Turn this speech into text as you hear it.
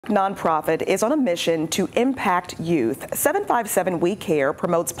Nonprofit is on a mission to impact youth. 757 We Care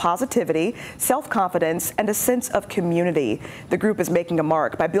promotes positivity, self-confidence, and a sense of community. The group is making a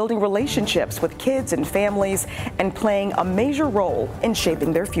mark by building relationships with kids and families and playing a major role in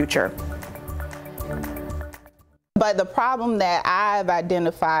shaping their future. But the problem that I've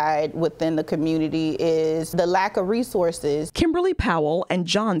identified within the community is the lack of resources. Kimberly Powell and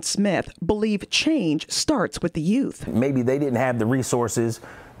John Smith believe change starts with the youth. Maybe they didn't have the resources,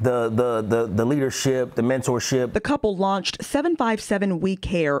 the leadership, the mentorship. The couple launched 757 We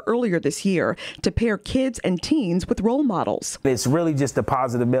Care earlier this year to pair kids and teens with role models. It's really just the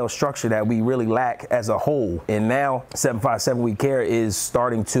positive male structure that we really lack as a whole. And now 757 We Care is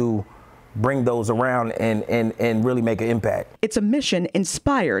starting to bring those around and really make an impact. It's a mission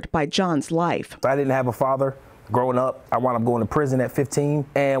inspired by John's life. I didn't have a father growing up. I wound up going to prison at 15.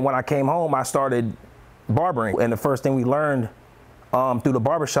 And when I came home, I started barbering. And the first thing we learned through the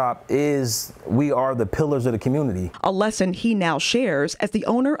barbershop is we are the pillars of the community. A lesson he now shares as the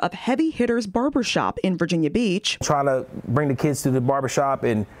owner of Heavy Hitters Barbershop in Virginia Beach. Trying to bring the kids to the barbershop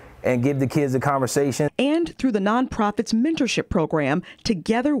and give the kids a conversation. And through the nonprofit's mentorship program,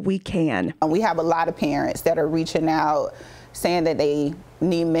 Together We Can. We have a lot of parents that are reaching out saying that they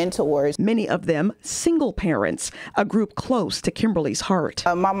need mentors. Many of them single parents, a group close to Kimberly's heart.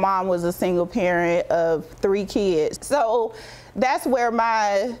 My mom was a single parent of 3 kids. So that's where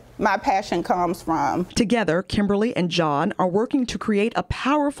my passion comes from. Together, Kimberly and John are working to create a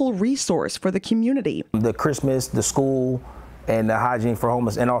powerful resource for the community. The Christmas, the school, and the hygiene for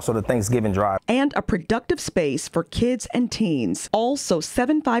homeless, and also the Thanksgiving drive. And a productive space for kids and teens. Also,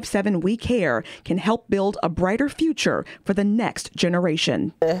 757 We Care can help build a brighter future for the next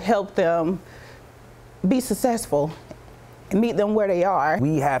generation. To help them be successful and meet them where they are.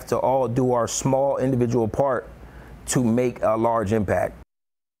 We have to all do our small individual part to make a large impact.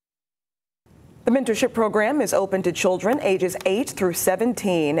 The mentorship program is open to children ages 8 through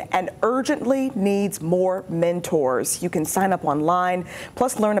 17 and urgently needs more mentors. You can sign up online,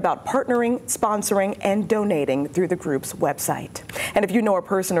 plus learn about partnering, sponsoring, and donating through the group's website. And if you know a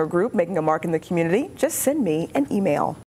person or group making a mark in the community, just send me an email.